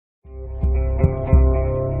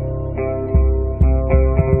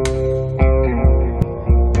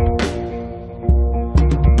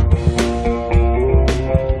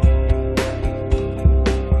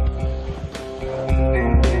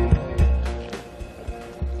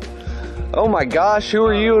Oh my gosh, who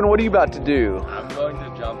are you and what are you about to do? I'm going to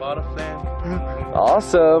jump out of plane.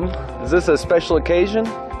 Awesome. Is this a special occasion?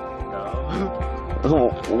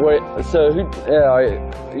 No. Wait, so who, are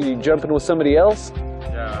you jumping with somebody else?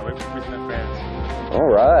 Yeah, with my friends. All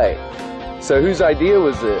right. So whose idea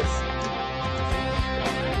was this?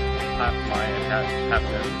 Half mine and half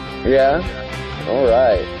them. Yeah? All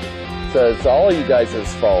right. So it's all you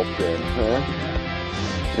guys' fault then, huh?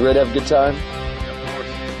 You ready to have a good time? Of course.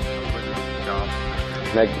 I'm going to jump.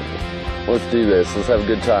 Let's do this. Let's have a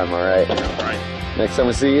good time, all right? All right. Next time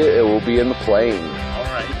we see you, it will be in the plane. All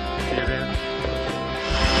right. See you then.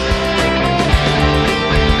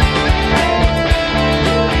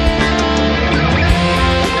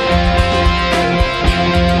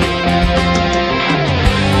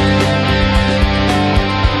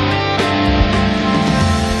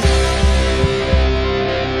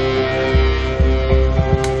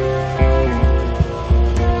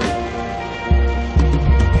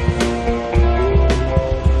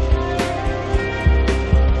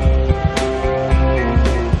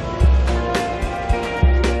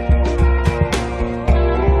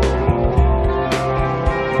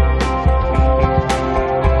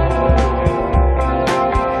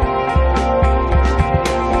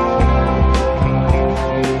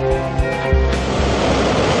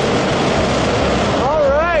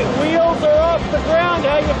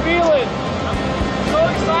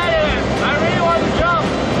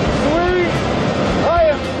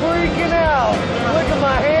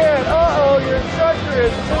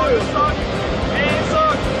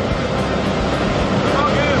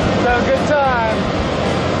 Good time.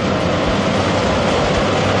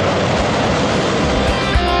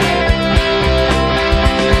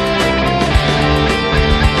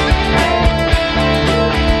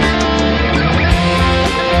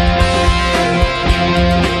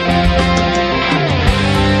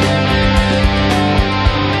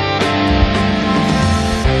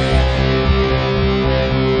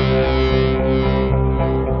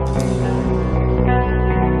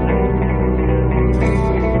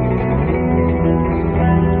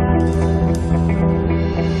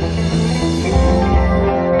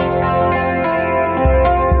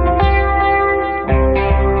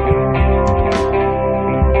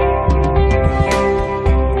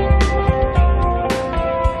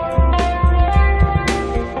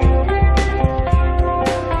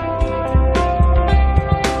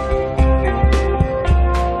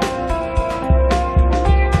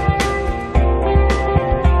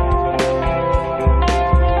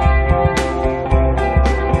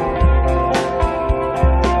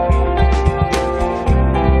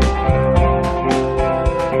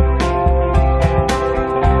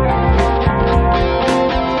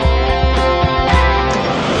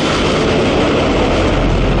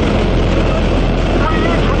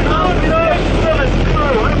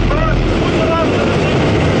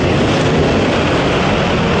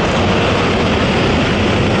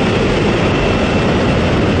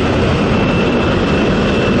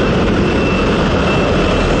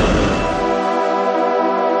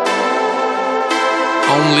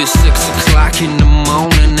 Only 6 o'clock in the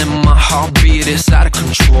morning and my heartbeat is out of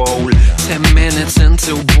control. 10 minutes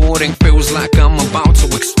until boarding, feels like I'm about to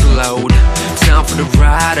explode. Time for the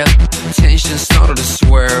ride up, tension started to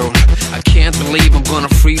swirl. I can't believe I'm gonna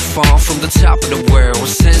free fall from the top of the world.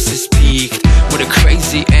 Senses peaked with a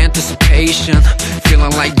crazy anticipation.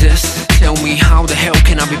 Feeling like this, tell me how the hell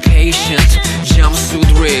can I be patient?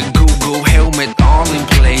 Jumpsuit rig, Google helmet all in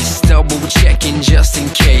place. Double checking just in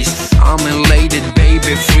case. I'm elated,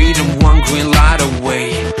 baby, freedom one green light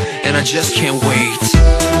away, and I just can't wait.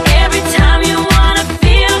 Every time you wanna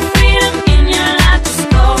feel freedom in your life, just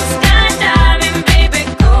go skydiving, baby,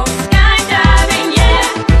 go skydiving, yeah.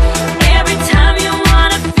 Every time you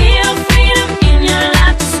wanna feel freedom in your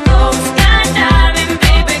life, just go skydiving,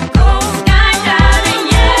 baby, go skydiving,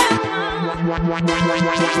 yeah.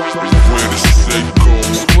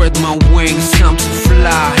 Spread my wings, time to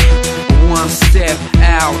fly. One step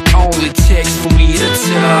out, all it takes for me to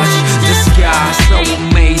touch the sky. So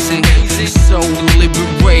amazing, so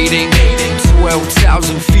liberating.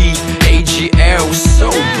 12,000 feet, AGL, so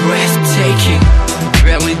breathtaking.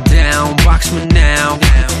 Belly down, box me now.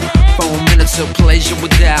 4 minutes of pleasure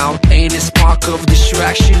without any spark of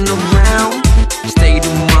distraction around. State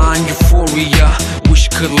of mind, euphoria, wish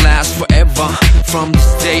could last forever. From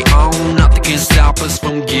this day on, nothing can stop us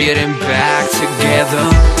from getting back together.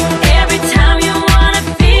 Every time you wanna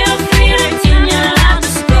feel freedom in your life,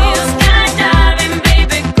 just go skydiving,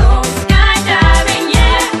 baby, go skydiving,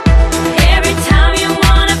 yeah. Every time you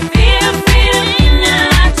wanna feel freedom in your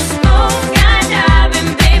life, just go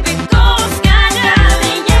skydiving, baby, go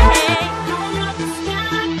skydiving, yeah.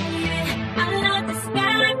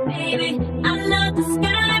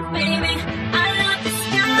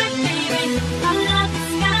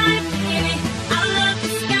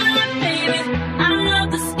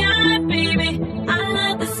 love the sky, baby. I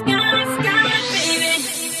love the sky, sky, baby.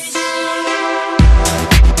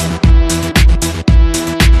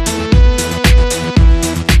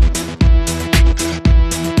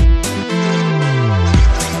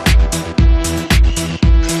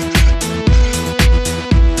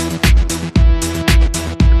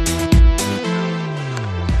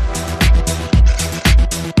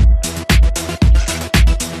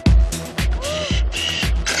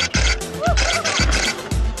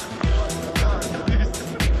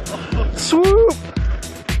 Swoop!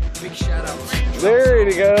 Big shout out. There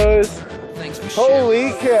he goes. Thanks for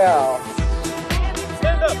Holy cow.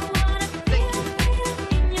 Stand up.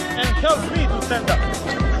 And help me to stand up.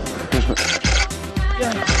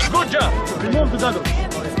 Yeah. Good job. Remove the goggles.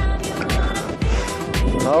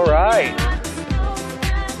 All right.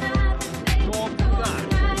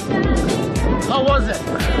 How was it?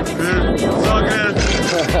 Good. So good.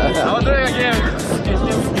 I will do it again.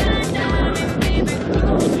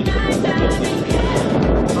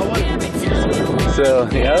 How was it? So,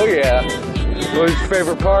 oh yeah. What was your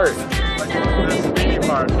favorite part? The spinning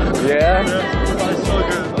part. Yeah? It was so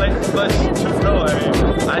good. Let's just go. I mean,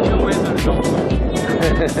 I should win the show.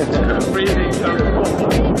 Breathing.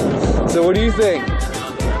 So what do you think?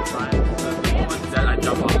 That I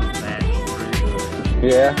jump off the ledge.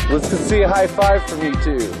 Yeah? Let's just see a high five from you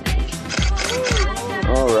two.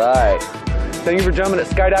 All right. Thank you for jumping at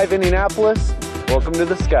Skydive Indianapolis. Welcome to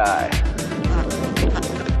the sky.